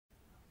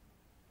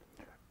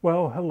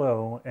Well,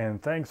 hello,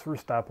 and thanks for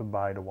stopping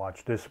by to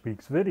watch this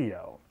week's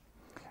video.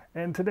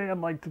 And today I'd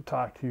like to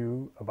talk to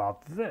you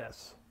about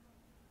this.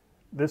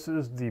 This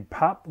is the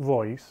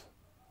PopVoice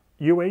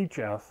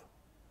UHF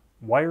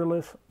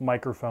wireless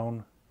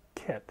microphone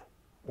kit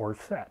or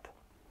set.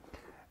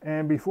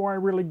 And before I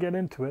really get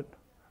into it,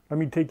 let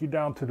me take you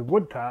down to the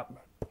wood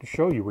top to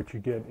show you what you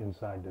get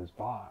inside this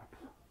box.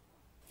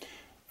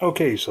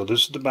 Okay, so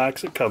this is the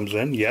box it comes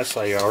in. Yes,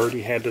 I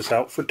already had this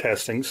out for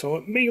testing, so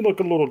it may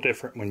look a little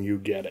different when you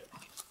get it.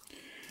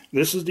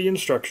 This is the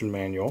instruction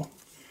manual.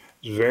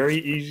 It's very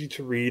easy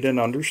to read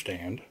and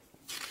understand.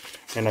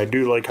 And I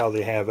do like how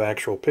they have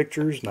actual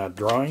pictures, not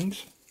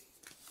drawings.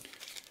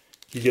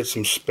 You get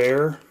some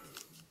spare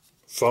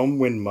foam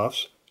wind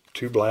muffs,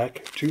 2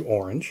 black, 2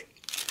 orange.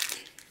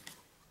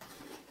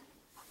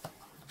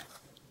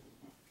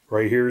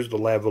 Right here is the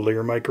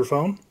lavalier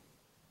microphone.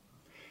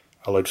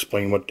 I'll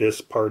explain what this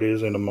part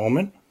is in a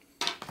moment.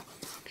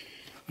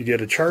 You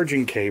get a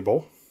charging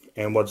cable,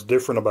 and what's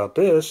different about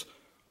this,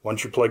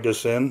 once you plug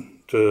this in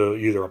to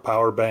either a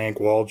power bank,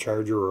 wall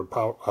charger,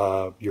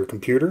 or your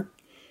computer,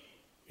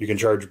 you can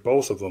charge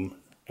both of them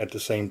at the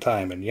same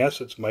time. And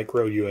yes, it's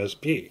micro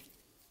USB.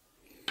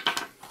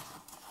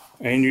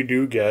 And you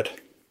do get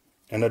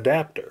an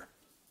adapter.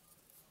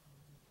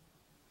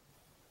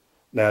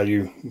 Now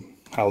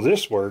how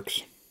this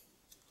works,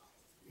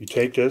 you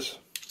take this,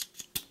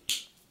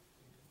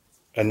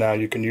 and now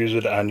you can use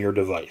it on your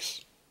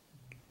device.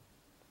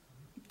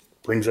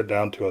 Brings it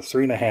down to a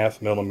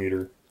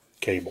 3.5mm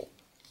cable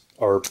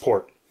or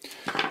port.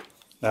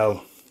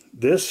 Now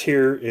this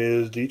here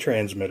is the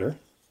transmitter.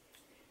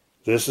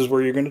 This is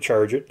where you're going to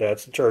charge it.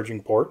 That's the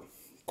charging port.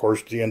 Of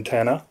course, the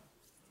antenna,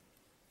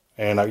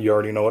 and you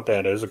already know what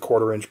that is, a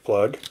 1/4-inch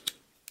plug.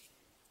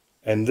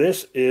 And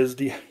this is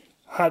the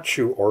hot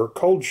shoe or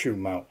cold shoe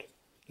mount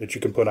that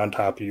you can put on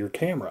top of your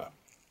camera.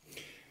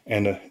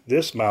 And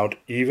this mount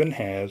even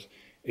has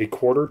a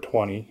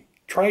 1/4-20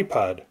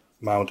 tripod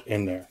mount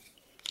in there.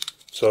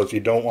 So if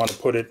you don't want to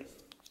put it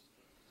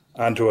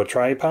onto a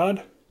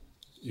tripod,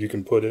 you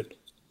can put it,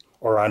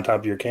 or on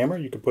top of your camera,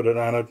 you can put it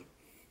on a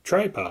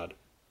tripod.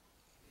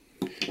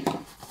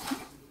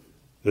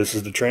 This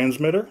is the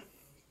transmitter.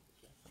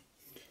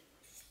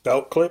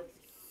 Belt clip.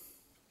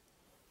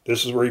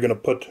 This is where you're going to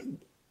put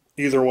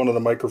either one of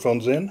the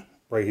microphones in.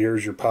 Right here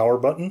is your power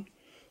button.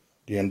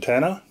 The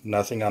antenna,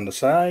 nothing on the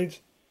sides.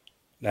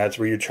 That's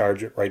where you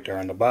charge it, right there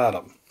on the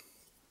bottom.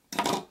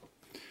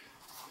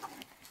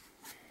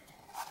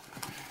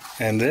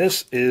 And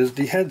this is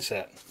the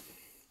headset.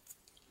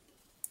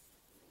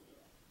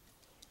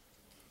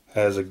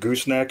 Has a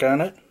gooseneck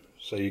on it,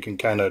 so you can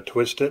kind of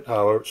twist it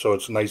so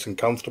it's nice and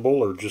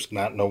comfortable, or just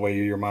not in the way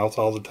of your mouth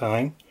all the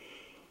time.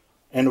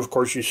 And of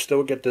course you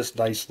still get this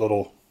nice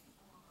little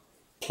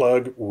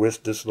plug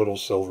with this little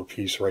silver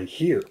piece right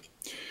here.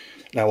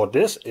 Now what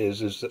this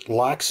is it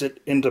locks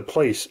it into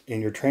place in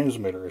your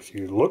transmitter. If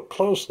you look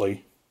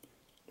closely,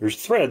 there's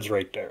threads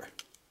right there.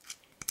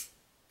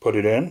 Put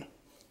it in,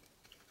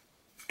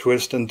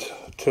 twist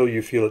until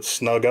you feel it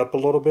snug up a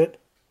little bit,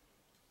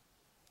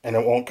 and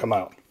it won't come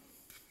out.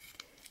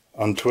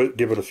 Untwist,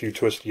 give it a few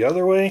twists the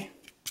other way.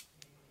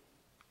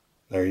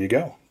 There you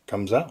go,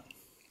 comes out.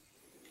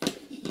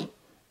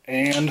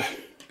 And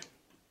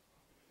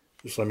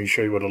just let me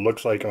show you what it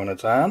looks like when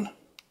it's on.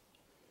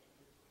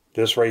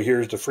 This right here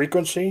is the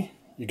frequency.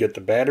 You get the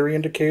battery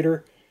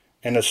indicator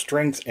and a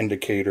strength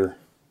indicator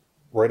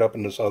right up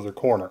in this other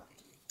corner.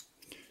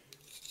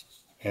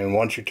 And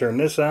once you turn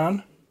this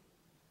on,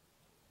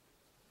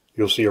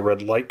 you'll see a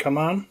red light come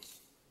on.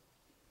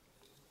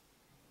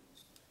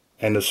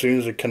 And as soon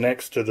as it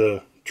connects to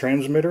the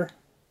transmitter,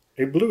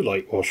 a blue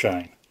light will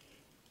shine.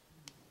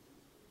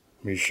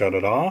 Let me shut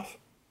it off.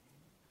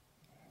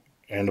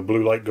 And the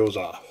blue light goes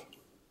off.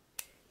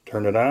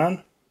 Turn it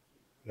on.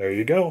 There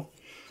you go.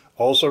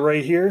 Also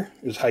right here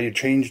is how you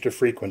change the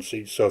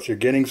frequency. So if you're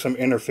getting some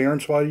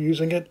interference while you're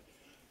using it,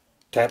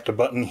 tap the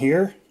button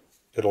here.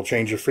 It'll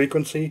change the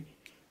frequency.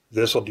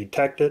 This will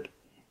detect it.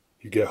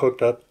 You get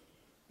hooked up,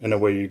 and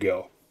away you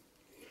go.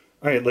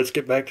 Alright, let's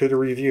get back to the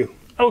review.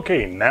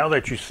 Okay, now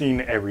that you've seen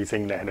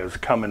everything that has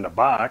come in the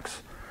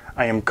box,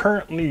 I am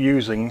currently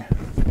using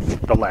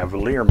the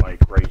lavalier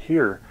mic right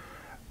here.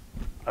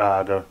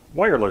 The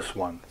wireless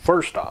one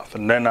first off,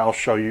 and then I'll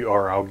show you,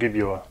 or I'll give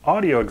you an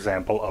audio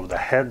example of the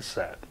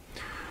headset.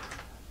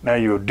 Now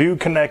you do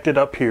connect it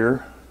up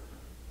here,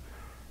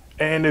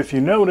 and if you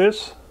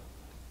notice,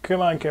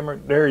 come on camera,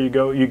 there you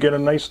go, you get a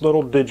nice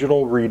little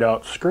digital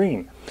readout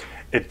screen.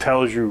 It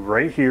tells you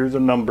right here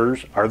the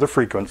numbers are the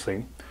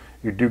frequency.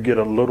 You do get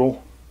a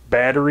little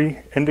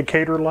battery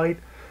indicator light,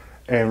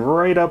 and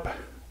right up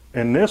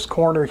in this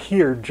corner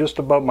here, just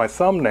above my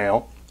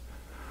thumbnail,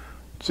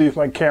 see if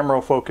my camera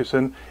will focus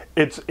in,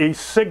 it's a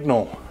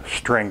signal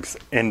strength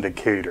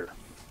indicator.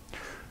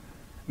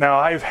 Now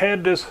I've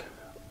had this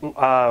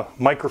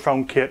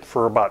microphone kit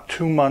for about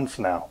 2 months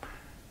now,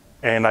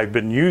 and I've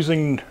been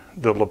using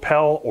the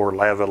lapel or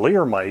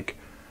lavalier mic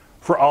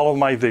for all of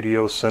my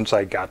videos since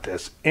I got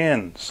this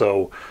in.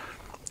 So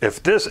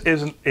if this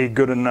isn't a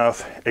good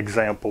enough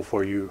example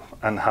for you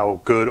on how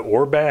good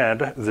or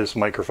bad this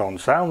microphone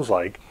sounds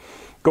like,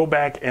 go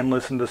back and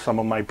listen to some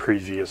of my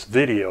previous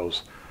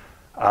videos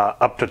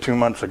up to 2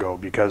 months ago,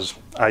 because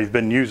I've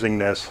been using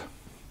this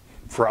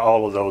for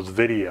all of those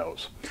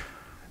videos.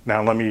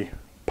 Now let me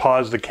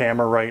pause the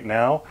camera right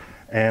now,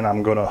 and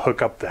I'm going to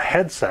hook up the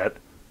headset,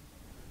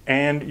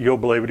 and you'll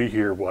be able to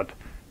hear what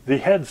the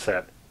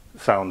headset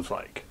sounds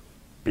like.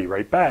 Be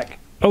right back.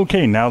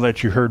 Okay, now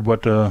that you heard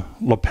what the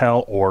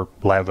lapel or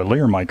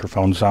lavalier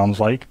microphone sounds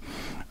like,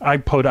 I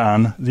put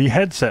on the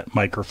headset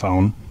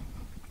microphone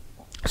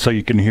so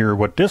you can hear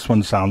what this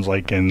one sounds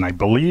like. And I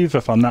believe,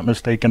 if I'm not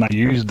mistaken, I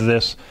used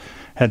this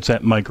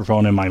headset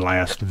microphone in my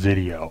last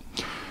video.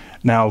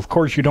 Now, of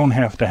course, you don't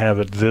have to have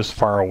it this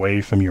far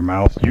away from your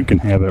mouth. You can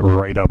have it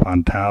right up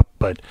on top,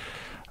 but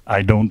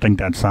I don't think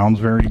that sounds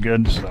very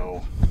good,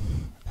 so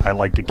I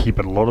like to keep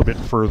it a little bit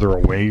further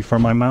away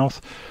from my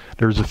mouth.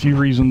 There's a few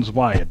reasons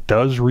why. It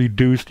does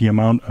reduce the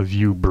amount of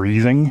you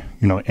breathing,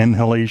 you know,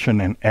 inhalation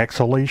and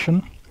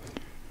exhalation.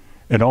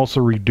 It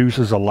also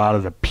reduces a lot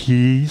of the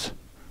P's,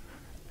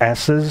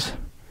 S's,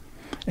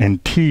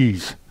 and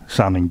T's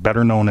sounding,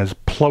 better known as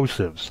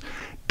plosives.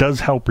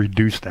 Does help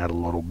reduce that a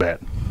little bit.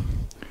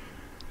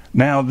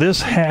 Now,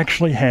 this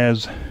actually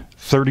has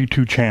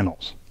 32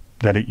 channels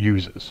that it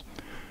uses.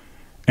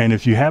 And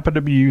if you happen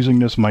to be using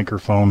this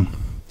microphone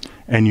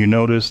and you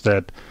notice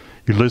that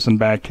you listen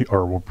back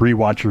or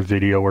rewatch your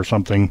video or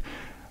something,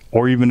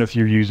 or even if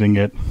you're using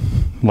it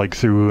like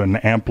through an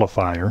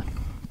amplifier,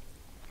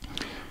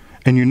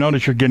 and you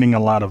notice you're getting a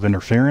lot of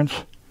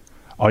interference,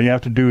 all you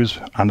have to do is,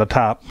 on the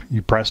top,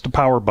 you press the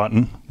power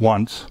button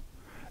once,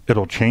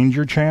 it'll change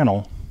your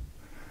channel,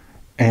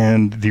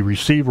 and the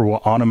receiver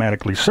will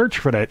automatically search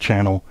for that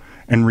channel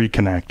and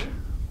reconnect.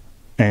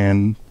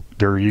 And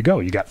there you go.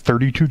 You got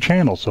 32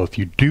 channels. So if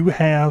you do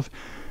have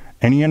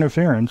any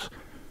interference,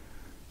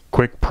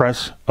 quick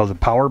press of the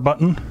power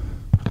button,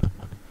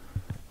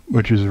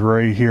 which is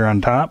right here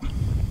on top.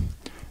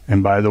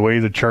 And by the way,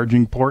 the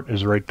charging port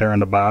is right there on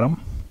the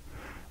bottom.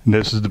 And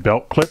this is the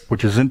belt clip,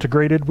 which is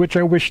integrated, which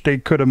I wish they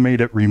could have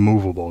made it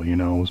removable, you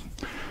know,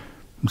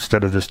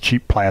 instead of this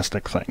cheap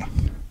plastic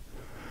thing.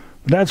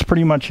 But that's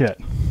pretty much it.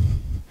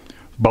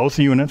 Both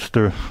units,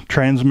 the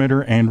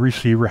transmitter and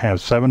receiver, have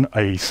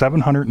a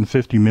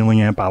 750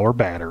 milliamp hour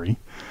battery.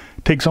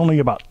 It takes only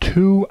about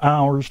 2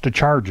 hours to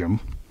charge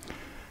them.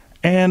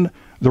 And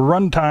the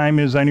runtime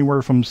is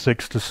anywhere from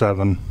 6 to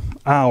 7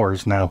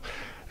 hours. Now,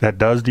 that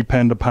does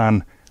depend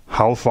upon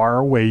how far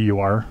away you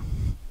are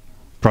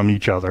from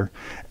each other,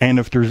 and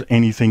if there's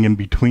anything in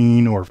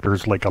between, or if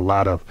there's like a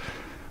lot of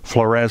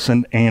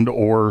fluorescent and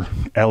or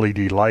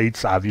LED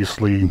lights.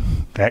 Obviously,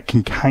 that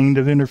can kind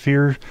of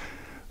interfere.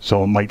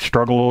 So it might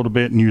struggle a little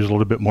bit and use a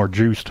little bit more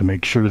juice to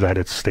make sure that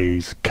it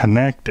stays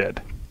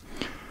connected.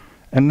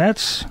 And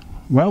that's,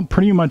 well,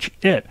 pretty much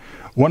it.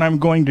 What I'm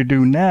going to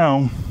do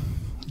now,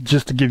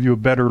 just to give you a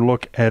better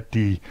look at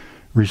the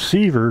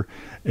receiver,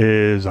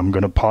 is I'm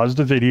going to pause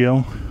the video,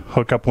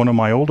 hook up one of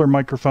my older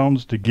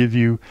microphones to give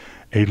you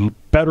a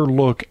better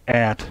look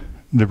at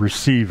the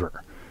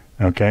receiver.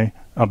 Okay,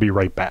 I'll be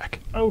right back.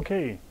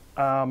 Okay,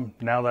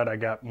 now that I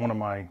got one of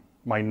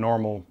my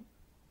normal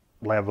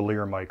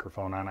lavalier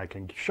microphone on, I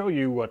can show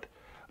you what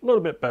a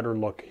little bit better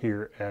look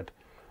here at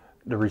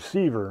the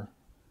receiver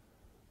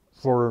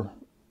for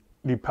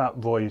the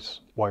PopVoice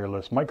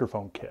wireless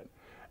microphone kit.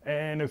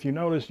 And if you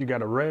notice, you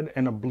got a red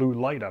and a blue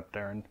light up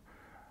there, and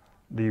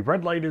the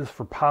red light is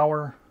for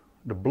power.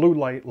 The blue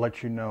light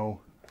lets you know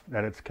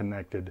that it's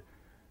connected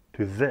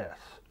to this.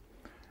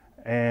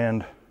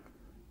 And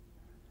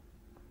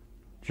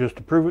just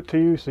to prove it to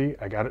you, see,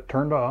 I got it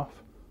turned off.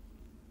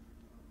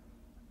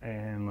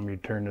 And let me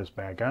turn this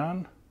back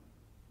on.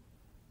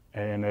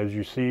 And as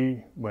you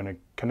see, when it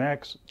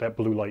connects, that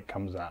blue light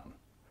comes on.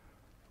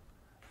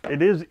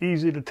 It is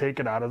easy to take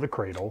it out of the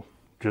cradle,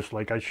 just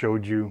like I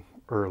showed you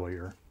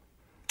earlier.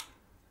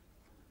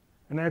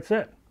 And that's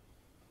it.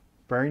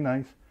 Very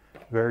nice,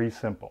 very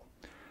simple.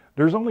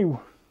 There's only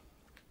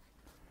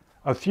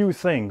a few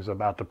things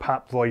about the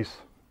PopVoice,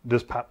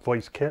 this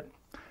PopVoice kit.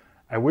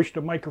 I wish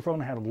the microphone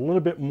had a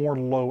little bit more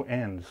low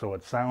end, so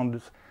it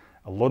sounds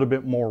a little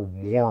bit more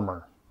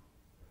warmer.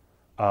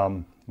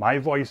 My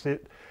voice,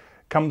 it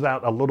comes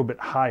out a little bit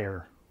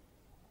higher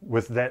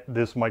with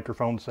this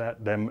microphone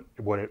set than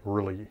what it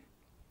really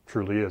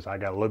truly is. I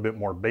got a little bit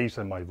more bass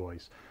in my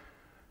voice.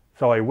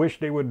 So I wish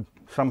they would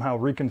somehow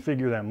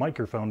reconfigure that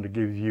microphone to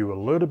give you a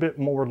little bit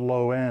more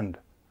low end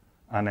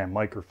on that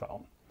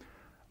microphone.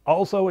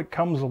 Also, it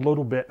comes a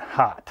little bit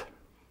hot.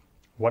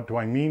 What do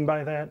I mean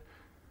by that?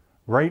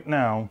 Right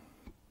now,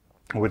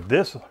 with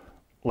this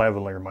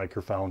lavalier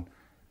microphone,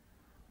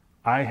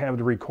 I have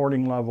the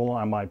recording level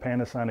on my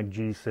Panasonic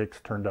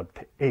G6 turned up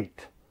to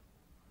 8.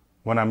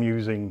 When I'm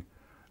using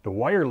the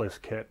wireless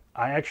kit,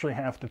 I actually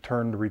have to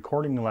turn the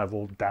recording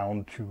level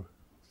down to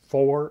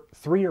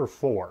 3 or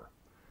 4.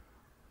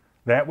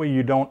 That way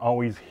you don't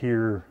always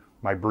hear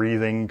my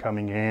breathing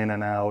coming in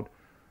and out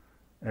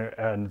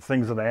and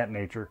things of that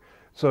nature.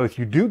 So if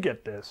you do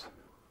get this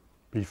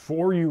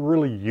before you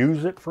really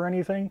use it for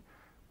anything,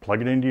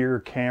 plug it into your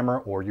camera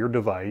or your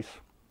device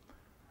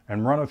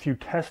and run a few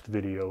test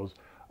videos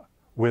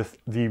with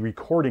the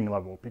recording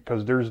level,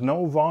 because there's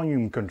no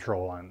volume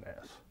control on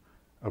this.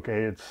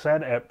 Okay, it's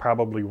set at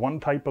probably one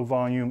type of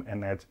volume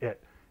and that's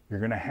it. You're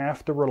going to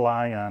have to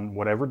rely on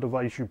whatever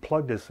device you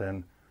plug this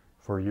in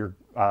for your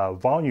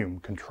volume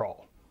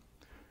control.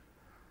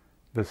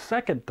 The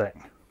second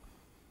thing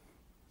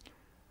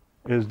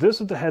is, this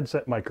is the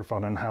headset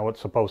microphone and how it's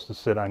supposed to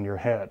sit on your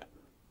head.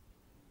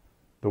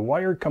 The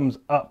wire comes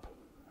up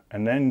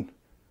and then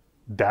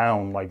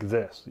down like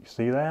this. You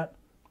see that?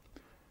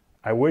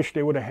 I wish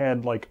they would have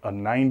had like a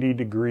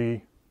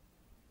 90-degree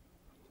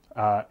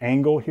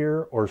angle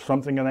here or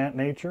something of that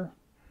nature.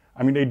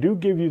 I mean, they do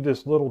give you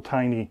this little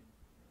tiny,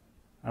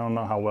 I don't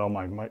know how well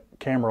my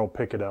camera will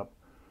pick it up,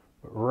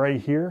 but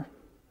right here,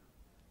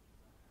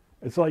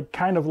 it's like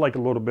kind of like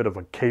a little bit of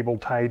a cable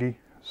tidy.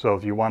 So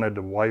if you wanted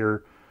the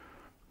wire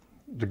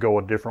to go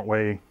a different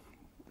way,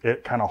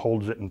 it kind of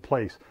holds it in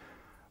place.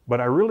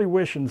 But I really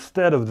wish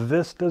instead of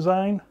this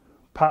design,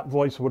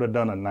 PopVoice would have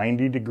done a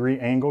 90-degree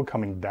angle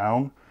coming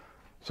down.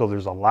 So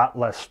there's a lot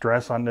less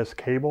stress on this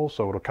cable,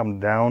 so it'll come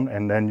down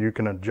and then you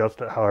can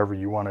adjust it however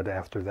you want it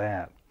after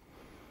that.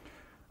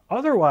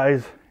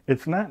 Otherwise,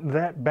 it's not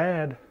that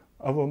bad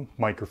of a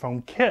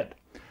microphone kit.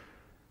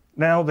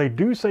 Now, they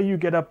do say you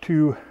get up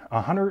to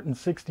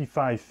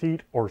 165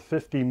 feet or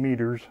 50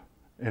 meters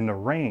in the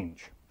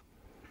range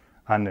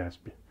on this.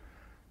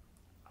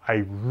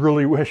 I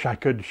really wish I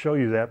could show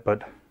you that,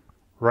 but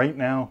right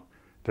now,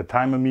 the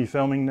time of me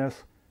filming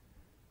this,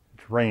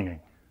 it's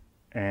raining.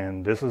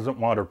 And this isn't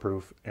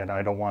waterproof, and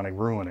I don't want to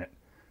ruin it,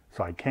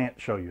 so I can't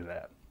show you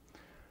that.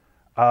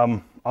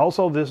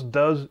 Also, this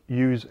does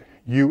use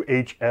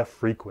UHF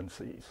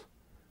frequencies.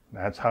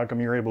 That's how come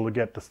you're able to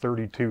get to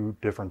 32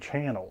 different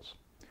channels.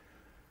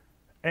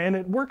 And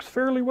it works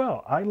fairly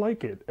well. I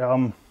like it.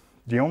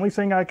 The only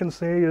thing I can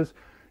say is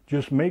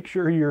just make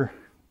sure you're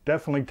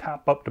definitely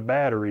top up the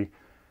battery.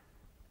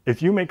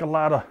 If you make a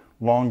lot of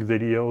long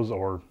videos,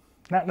 or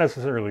not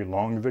necessarily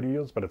long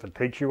videos, but if it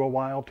takes you a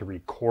while to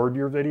record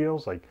your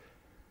videos, like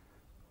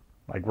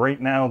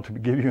right now, to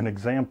give you an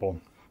example,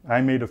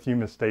 I made a few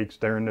mistakes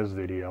during this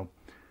video,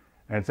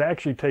 and it's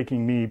actually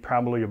taking me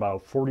probably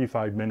about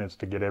 45 minutes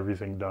to get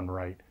everything done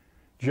right.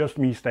 Just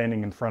me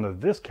standing in front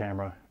of this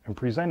camera and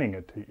presenting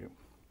it to you.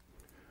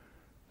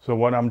 So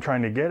what I'm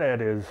trying to get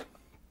at is,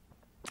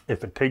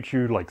 if it takes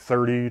you like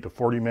 30 to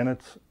 40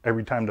 minutes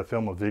every time to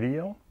film a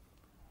video,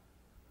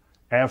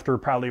 after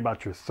probably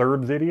about your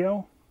third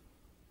video,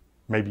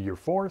 maybe your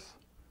fourth,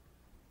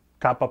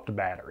 top up the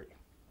battery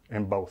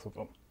in both of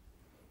them,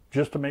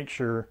 just to make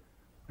sure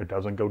it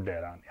doesn't go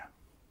dead on you.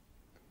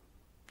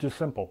 Just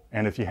simple.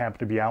 And if you happen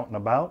to be out and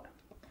about,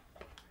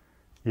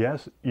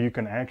 yes, you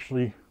can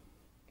actually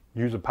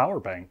use a power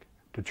bank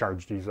to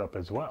charge these up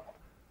as well.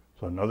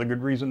 So another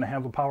good reason to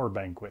have a power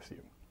bank with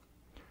you.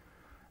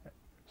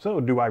 So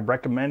do I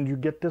recommend you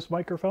get this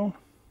microphone?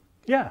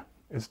 Yeah,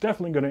 it's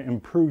definitely going to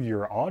improve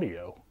your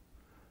audio.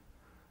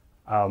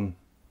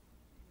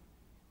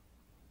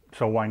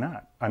 So why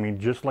not? I mean,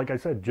 just like I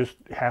said, just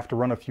have to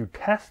run a few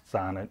tests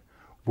on it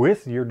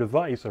with your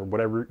device or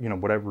whatever,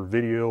 whatever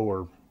video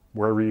or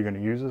wherever you're going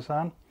to use this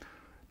on,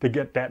 to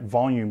get that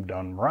volume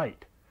done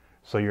right.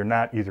 So you're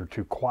not either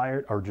too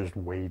quiet or just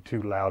way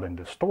too loud and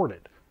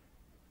distorted.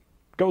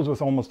 Goes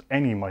with almost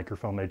any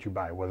microphone that you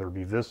buy, whether it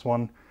be this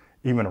one,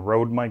 even a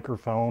Rode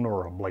microphone,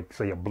 or like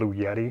say a Blue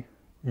Yeti.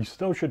 You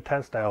still should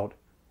test out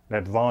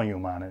that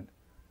volume on it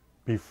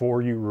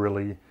before you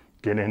really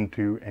get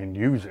into and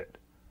use it.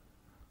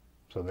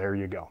 So there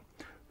you go.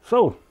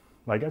 So,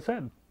 like I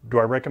said, do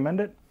I recommend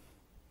it?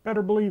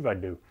 Better believe I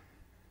do.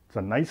 It's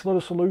a nice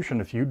little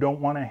solution if you don't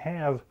want to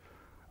have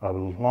a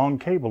long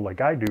cable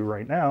like I do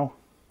right now.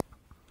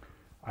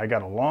 I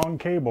got a long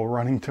cable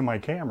running to my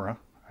camera.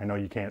 I know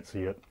you can't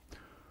see it.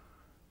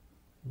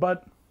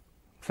 But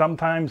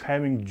sometimes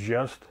having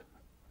just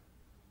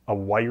a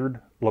wired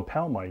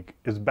lapel mic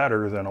is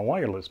better than a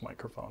wireless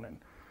microphone. And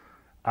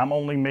I'm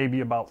only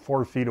maybe about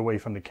 4 feet away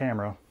from the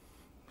camera.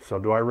 So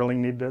do I really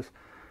need this?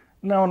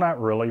 No, not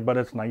really, but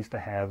it's nice to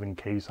have in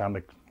case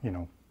I'm,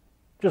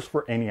 just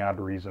for any odd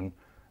reason.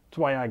 That's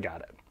why I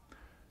got it.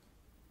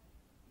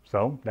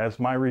 So that's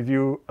my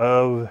review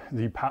of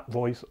the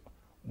PopVoice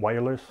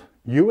wireless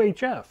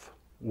UHF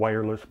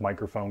wireless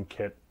microphone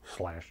kit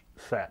 /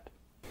 set.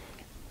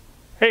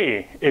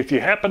 Hey, if you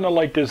happen to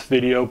like this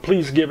video,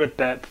 please give it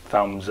that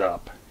thumbs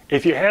up.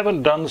 If you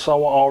haven't done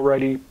so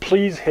already,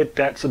 please hit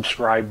that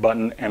subscribe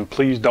button, and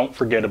please don't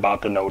forget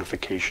about the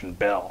notification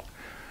bell.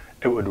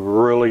 It would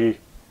really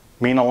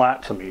mean a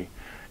lot to me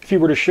if you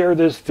were to share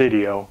this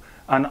video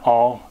on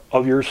all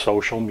of your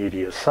social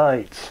media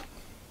sites.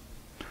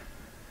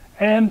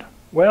 And,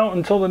 well,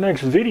 until the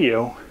next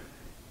video,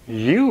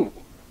 you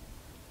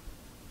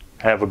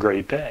have a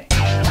great day.